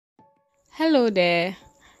Hello there,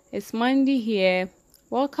 it's Mandy here.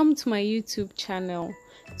 Welcome to my YouTube channel.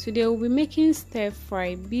 Today we'll be making stir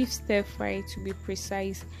fry, beef stir fry to be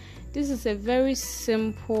precise. This is a very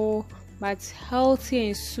simple but healthy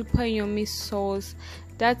and super yummy sauce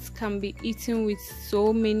that can be eaten with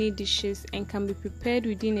so many dishes and can be prepared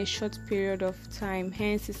within a short period of time.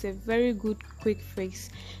 Hence, it's a very good quick fix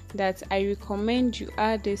that I recommend you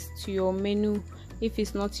add this to your menu if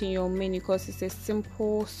it's not in your menu, because it's a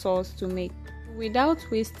simple sauce to make. Without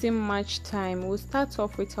wasting much time, we'll start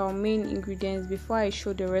off with our main ingredients before I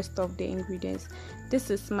show the rest of the ingredients.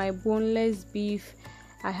 This is my boneless beef.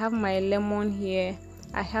 I have my lemon here.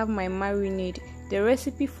 I have my marinade. The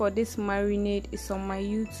recipe for this marinade is on my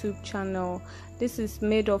YouTube channel. This is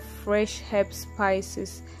made of fresh herb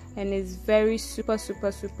spices and is very super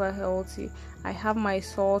healthy. I have my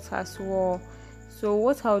salt as well. So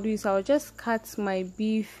what I'll do is I'll just cut my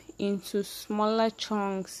beef into smaller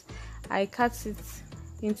chunks. I cut it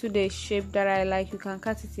into the shape that I like. You can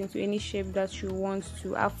cut it into any shape that you want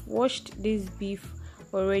to. I've washed this beef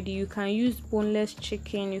already. You can use boneless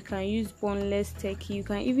chicken, you can use boneless turkey, you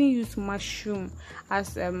can even use mushroom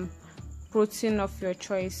as protein of your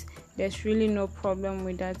choice. There's really no problem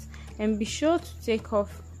with that. And be sure to take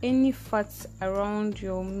off any fats around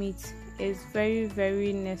your meat. It's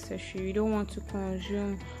very necessary. You don't want to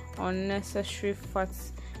consume unnecessary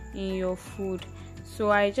fats in your food.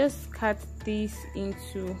 So I just cut these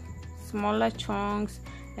into smaller chunks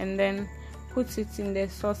and then put it in the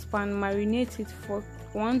saucepan, marinate it for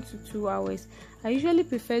 1 to 2 hours. I usually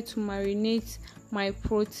prefer to marinate my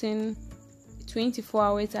protein 24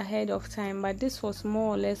 hours ahead of time, but this was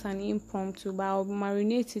more or less an impromptu, but I'll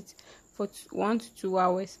marinate it for 1 to 2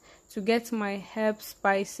 hours to get my herb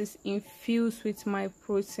spices infused with my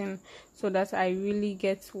protein, so that I really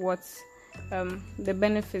get what the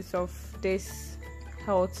benefits of this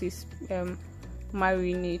healthy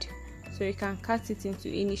marinade. So you can cut it into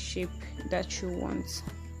any shape that you want.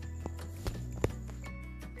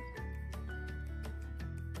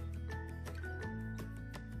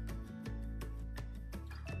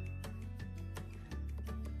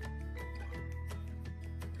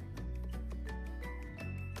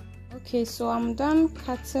 Okay, so I'm done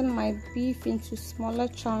cutting my beef into smaller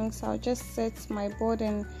chunks. I'll just set my board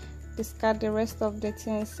and discard the rest of the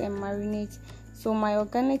things and marinate. So my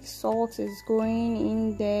organic salt is going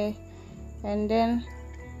in there, and then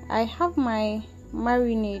I have my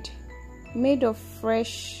marinade made of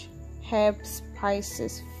fresh herb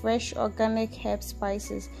spices, fresh organic herb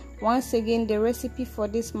spices. Once again, the recipe for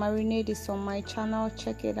this marinade is on my channel.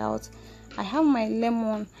 Check it out. I have my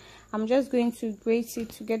lemon. I'm just going to grate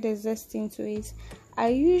it to get the zest into it. I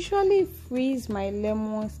usually freeze my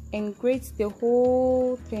lemons and grate the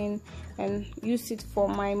whole thing and use it for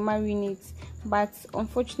my marinades, but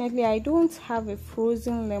unfortunately I don't have a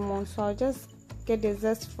frozen lemon, so I'll just get the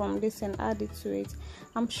zest from this and add it to it.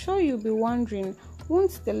 I'm sure you'll be wondering,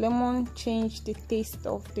 won't the lemon change the taste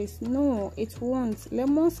of this? No, it won't.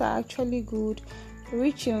 Lemons are actually good,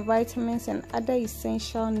 rich in vitamins and other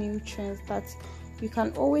essential nutrients that you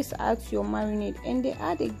can always add to your marinade, and they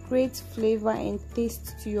add a great flavor and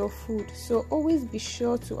taste to your food. So always be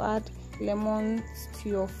sure to add lemons to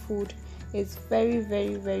your food. It's very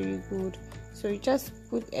good. So you just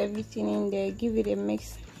put everything in there, give it a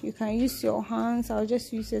mix. You can use your hands. I'll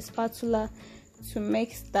just use a spatula to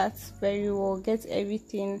mix that very well, get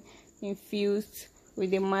everything infused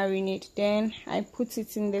with the marinade. Then I put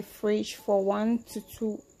it in the fridge for 1 to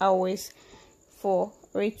 2 hours for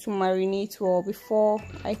it to marinate well before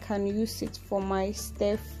I can use it for my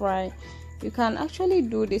stir fry. You can actually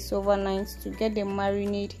do this overnight to get the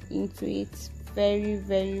marinade into it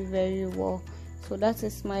very well. So that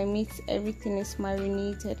is my meat. Everything is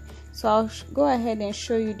marinated. So I'll go ahead and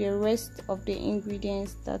show you the rest of the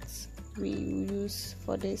ingredients that we use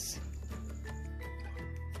for this.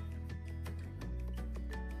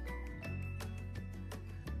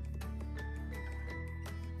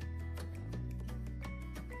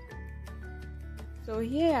 So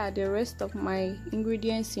here are the rest of my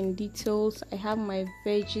ingredients in details. I have my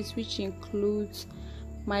veggies, which includes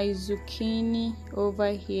my zucchini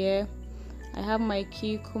over here. I have my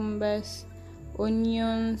cucumbers,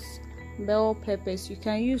 onions, bell peppers. You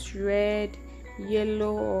can use red,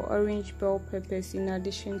 yellow or orange bell peppers in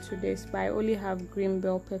addition to this, but I only have green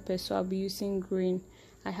bell peppers, so I'll be using green.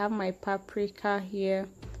 I have my paprika here,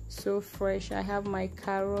 so fresh. I have my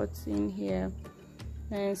carrots in here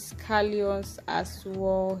and scallions as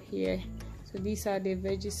well here. So these are the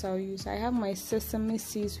veggies I'll use. I have my sesame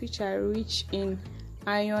seeds, which are rich in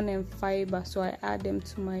iron and fiber, so I add them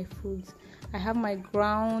to my foods. I have my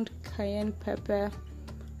ground cayenne pepper,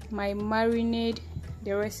 my marinade,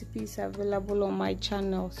 the recipe is available on my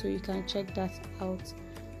channel, so you can check that out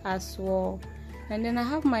as well. And then I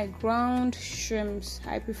have my ground shrimps.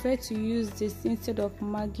 I prefer to use this instead of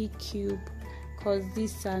Maggi cube because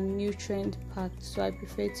these are nutrient packed, so I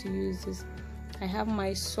prefer to use this. I have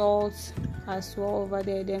my salt as well over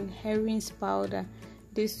there, then herring's powder,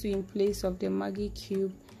 these two in place of the Maggi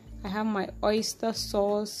cube. I have my oyster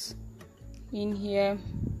sauce in here,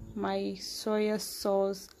 my soya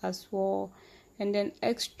sauce as well, and then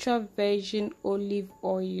extra virgin olive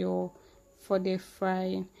oil for the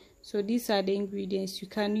frying. So these are the ingredients. You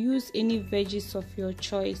can use any veggies of your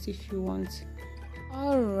choice if you want.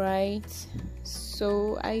 Alright,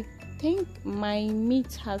 so I think my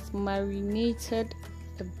meat has marinated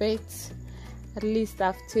a bit. At least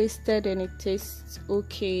I've tasted and it tastes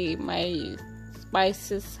okay. My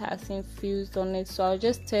spices has infused on it, so I'll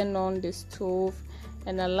just turn on the stove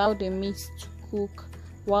and allow the meat to cook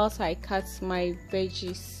whilst I cut my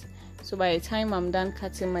veggies. So by the time I'm done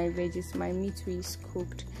cutting my veggies, my meat is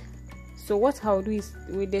cooked. So what I'll do is,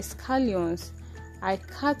 with the scallions, I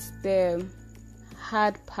cut the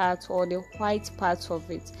hard part or the white part of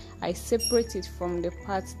it. I separate it from the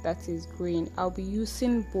part that is green. I'll be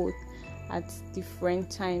using both at different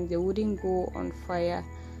times. They wouldn't go on fire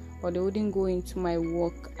or they wouldn't go into my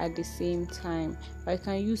wok at the same time. But I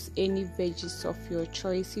can use any veggies of your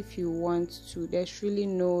choice if you want to. There's really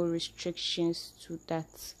no restrictions to that.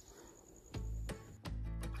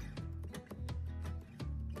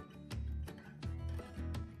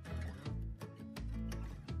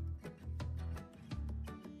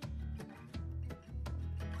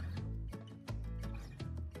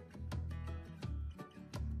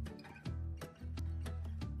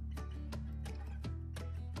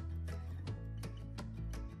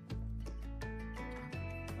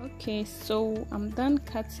 Okay, so I'm done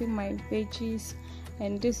cutting my veggies,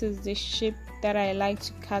 and this is the shape that I like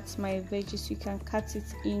to cut my veggies. You can cut it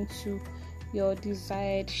into your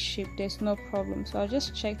desired shape, there's no problem. So I'll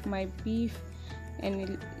just check my beef and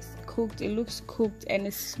it's cooked. It looks cooked and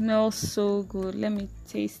it smells so good. Let me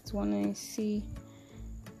taste one and see.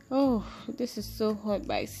 Oh, this is so hot,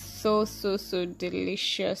 but it's so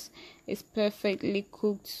delicious. It's perfectly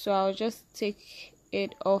cooked. So I'll just take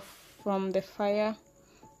it off from the fire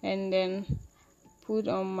and then put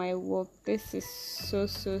on my wok. This is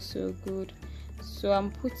so good. So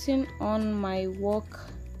I'm putting on my wok.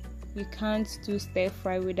 You can't do stir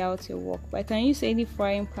fry without a wok, but I can use any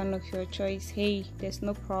frying pan of your choice. Hey, there's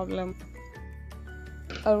no problem.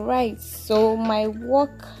 Alright, so my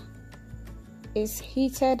wok is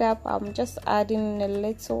heated up. I'm just adding a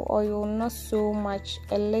little oil, not so much,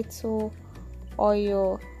 a little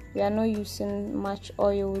oil. We are not using much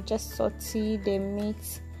oil. We just saute the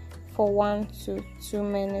meat for 1 to 2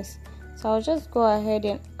 minutes. So I'll just go ahead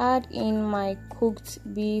and add in my cooked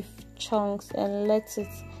beef chunks and let it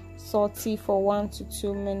saute for 1 to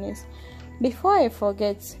 2 minutes. Before I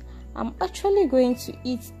forget, I'm actually going to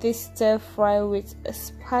eat this stir fry with a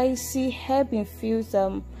spicy herb infused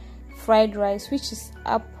fried rice, which is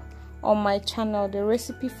up on my channel. The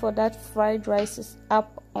recipe for that fried rice is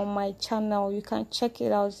up on my channel. You can check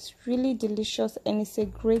it out. It's really delicious and it's a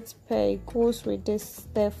great pair. It goes with this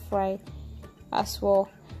stir fry as well.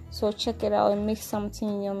 So check it out and make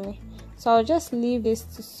something yummy. So I'll just leave this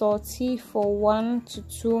to saute for 1 to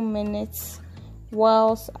 2 minutes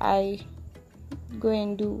whilst I go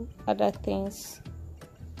and do other things.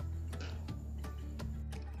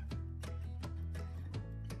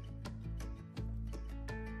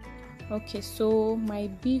 Okay, so my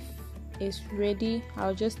beef is ready.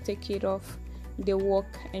 I'll just take it off the wok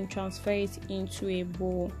and transfer it into a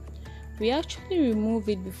bowl. We actually remove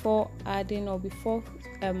it before adding or before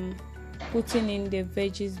putting in the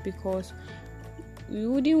veggies because we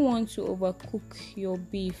wouldn't want to overcook your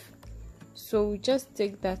beef. So we just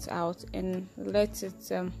take that out and let it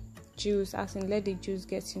juice, as in let the juice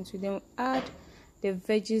get into. Then we add the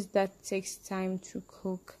veggies that takes time to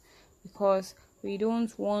cook because we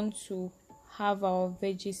don't want to have our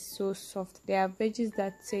veggies so soft. There are veggies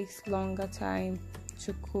that takes longer time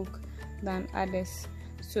to cook than others.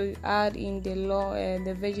 So you add in the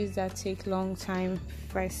veggies that take long time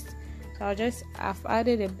first. So I've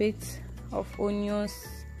added a bit of onions,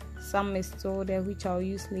 some is still there which I'll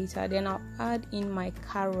use later. Then I'll add in my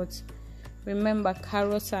carrots. Remember,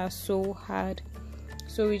 carrots are so hard.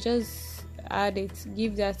 So we just add it,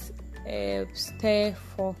 give that a stir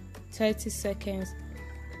for 30 seconds.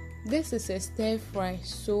 This is a stir fry,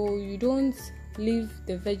 so you don't leave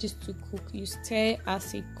the veggies to cook. You stir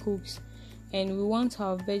as it cooks, and we want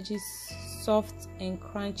our veggies soft and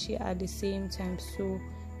crunchy at the same time, so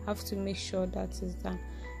have to make sure that is done.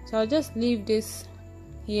 So I'll just leave this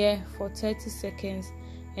here for 30 seconds,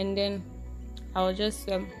 and then I'll just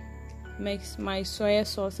mix my soy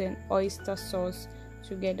sauce and oyster sauce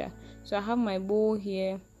together. So I have my bowl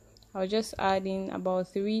here. I'll just add in about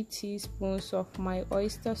 3 teaspoons of my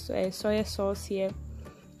soy sauce here,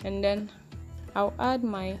 and then I'll add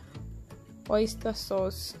my oyster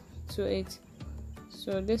sauce to it.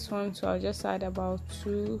 So this one, so I'll just add about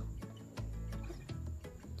 2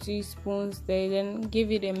 teaspoons there, then give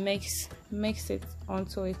it a mix it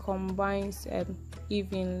until it combines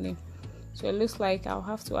evenly. So it looks like I'll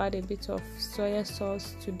have to add a bit of soy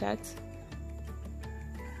sauce to that.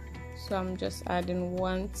 So I'm just adding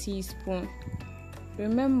 1 teaspoon.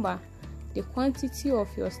 Remember, the quantity of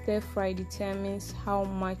your stir fry determines how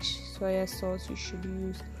much soy sauce you should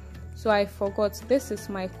use. So I forgot, this is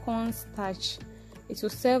my cornstarch. It will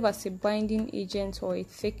serve as a binding agent or a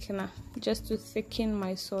thickener, just to thicken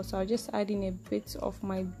my sauce. I'll just add in a bit of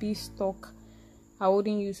my beef stock. I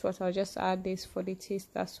wouldn't use water, I'll just add this for the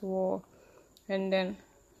taste as well, and then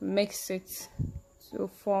mix it to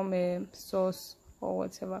form a sauce or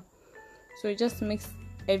whatever. So just mix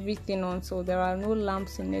everything until there are no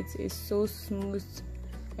lumps in it. It's so smooth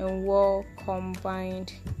and well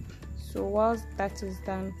combined. So whilst that is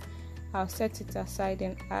done, I'll set it aside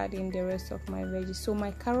and add in the rest of my veggies. So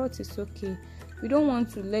my carrot is okay. We don't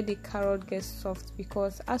want to let the carrot get soft,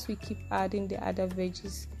 because as we keep adding the other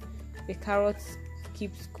veggies, the carrot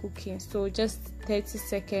keeps cooking. So just 30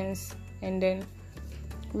 seconds, and then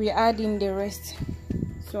we add in the rest.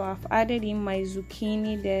 So I've added in my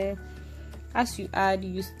zucchini there. As you add,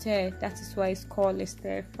 you stir. That is why it's called a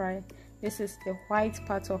stir fry. This is the white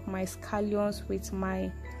part of my scallions with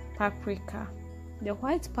my paprika. The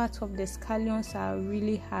white part of the scallions are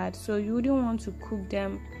really hard, so you wouldn't want to cook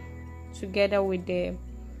them together with the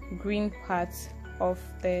green part of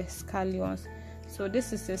the scallions. So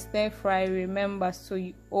this is a stir fry, remember, so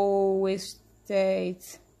you always stir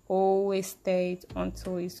it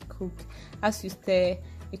until it's cooked. As you stir,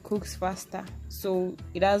 it cooks faster, so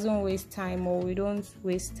it doesn't waste time, or we don't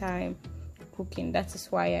waste time cooking. That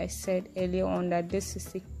is why I said earlier on that this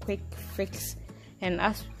is a quick fix, and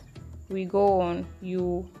as we go on,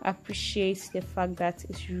 you appreciate the fact that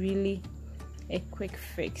it's really a quick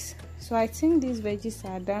fix. So I think these veggies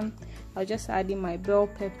are done. I'll just add in my bell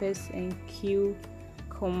peppers and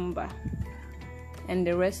cucumber and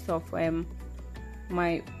the rest of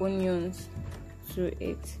my onions to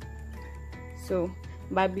it. So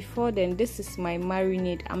but before then, this is my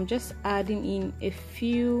marinade. I'm just adding in a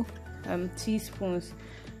few teaspoons.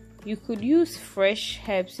 You could use fresh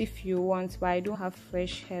herbs if you want, but I don't have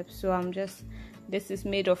fresh herbs, so this is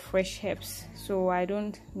made of fresh herbs, so I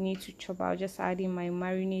don't need to chop. I'll just add in my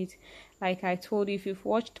marinade. Like I told you, if you've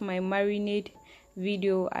watched my marinade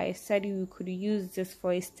video, I said you could use this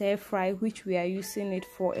for a stir fry, which we are using it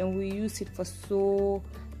for, and we use it for so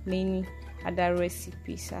many other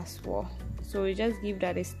recipes as well. So we just give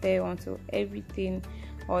that a stir until everything,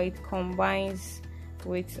 or it combines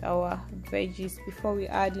with our veggies before we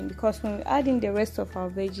add in, because when we add in the rest of our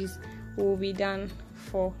veggies, we'll be done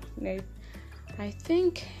for next. I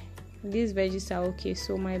think these veggies are okay.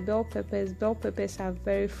 So my bell peppers are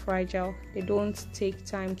very fragile, they don't take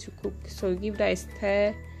time to cook, so give that a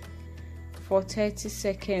stir for 30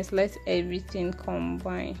 seconds. Let everything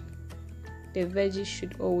combine. The veggies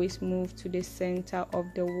should always move to the center of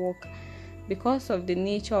the wok. Because of the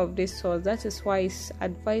nature of this sauce, that is why it's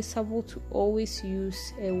advisable to always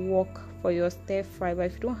use a wok for your stir fry. But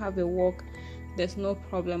if you don't have a wok, there's no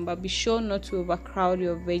problem, but be sure not to overcrowd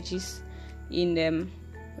your veggies in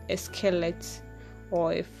a skillet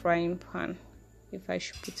or a frying pan, if I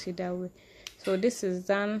should put it that way. So this is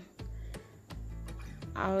done.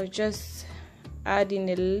 I'll just add in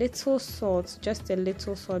a little salt, just a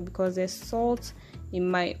little salt, because there's salt in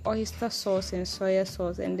my oyster sauce and soy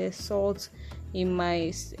sauce, and there's salt in my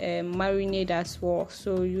marinade as well,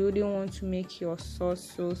 so you wouldn't want to make your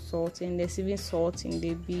sauce so salty, and there's even salt in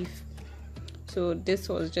the beef. So this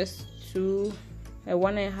was just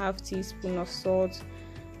 1.5 teaspoon of salt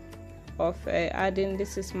of adding.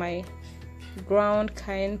 This is my ground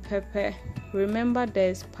cayenne pepper. Remember,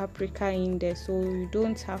 there's paprika in there, so you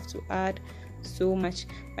don't have to add so much.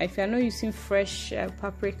 But if you're not using fresh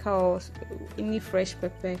paprika or any fresh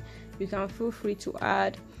pepper, you can feel free to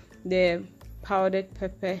add the powdered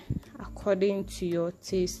pepper according to your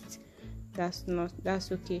taste. That's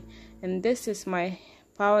okay. And this is my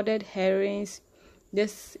powdered herrings.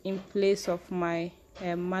 This in place of my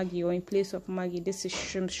Maggi, or in place of Maggi. This is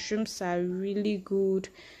shrimps. Shrimps are really good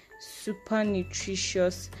super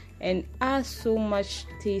nutritious and adds so much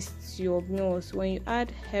taste to your meals. When you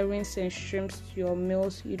add herrings and shrimps to your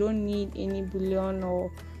meals, you don't need any bouillon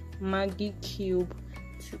or Maggi cube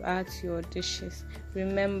to add to your dishes.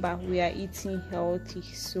 Remember, we are eating healthy,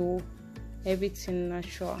 so everything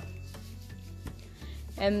natural.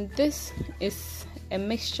 And this is a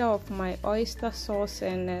mixture of my oyster sauce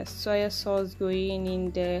and soya sauce going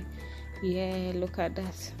in there. Yeah, look at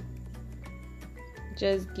that.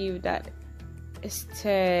 Just give that a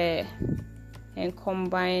stir and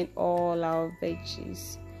combine all our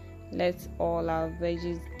veggies. Let all our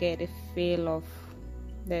veggies get a feel of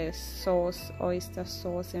the sauce, oyster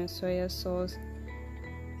sauce and soya sauce.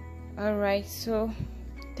 Alright, so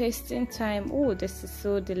tasting time. Oh, this is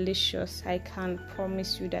so delicious. I can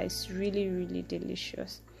promise you that it's really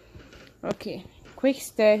delicious. Okay, quick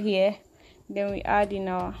stir here, then we add in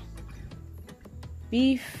our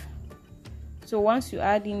beef. So once you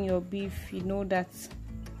add in your beef, you know that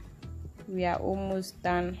we are almost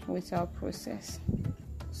done with our process.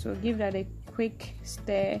 So give that a quick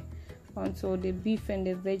stir until the beef and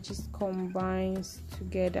the veggies combines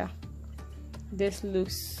together. This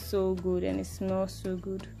looks so good and it smells so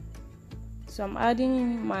good. So I'm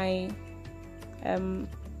adding my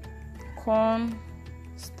corn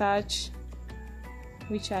starch,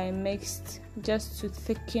 which I mixed just to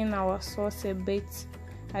thicken our sauce a bit.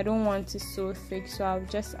 I don't want it so thick, so I've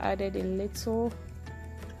just added a little.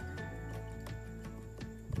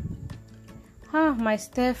 My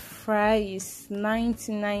stir fry is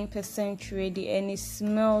 99% ready and it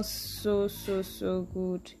smells so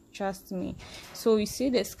good, trust me. So you see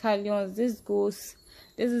the scallions, this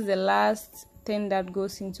is the last thing that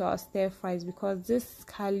goes into our stir fries, because these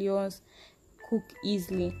scallions cook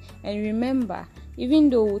easily. And remember, even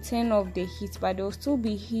though we'll turn off the heat, but there will still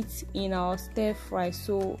be heat in our stir fry,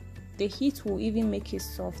 so the heat will even make it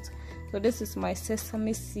soft. So this is my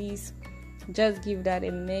sesame seeds. Just give that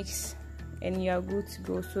a mix and you are good to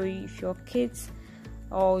go. So if your kids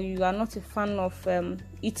or you are not a fan of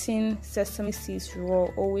eating sesame seeds raw,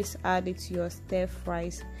 always add it to your stir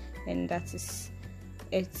fries, and that is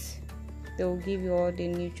it. They will give you all the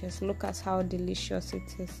nutrients. Look at how delicious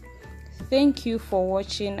it is. Thank you for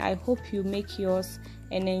watching. I hope you make yours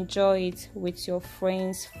and enjoy it with your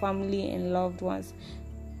friends, family and loved ones.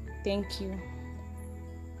 Thank you.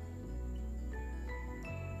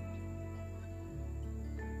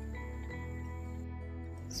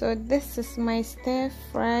 So this is my stir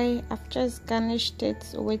fry. I've just garnished it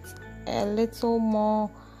with a little more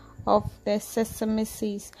of the sesame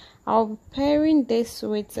seeds. I'll be pairing this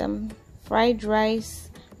with fried rice,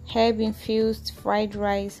 herb infused fried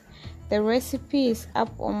rice. The recipe is up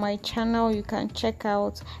on my channel. You can check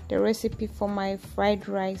out the recipe for my fried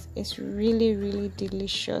rice. It's really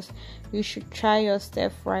delicious. You should try your stir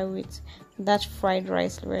fry with that fried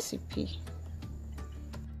rice recipe.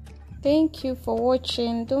 Thank you for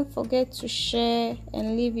watching. Don't forget to share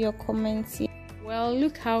and leave your comments. Well,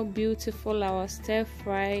 look how beautiful our stir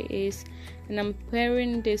fry is, and I'm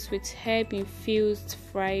pairing this with herb infused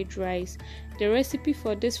fried rice. The recipe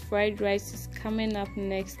for this fried rice is coming up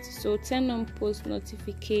next, so turn on post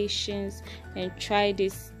notifications and try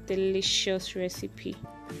this delicious recipe.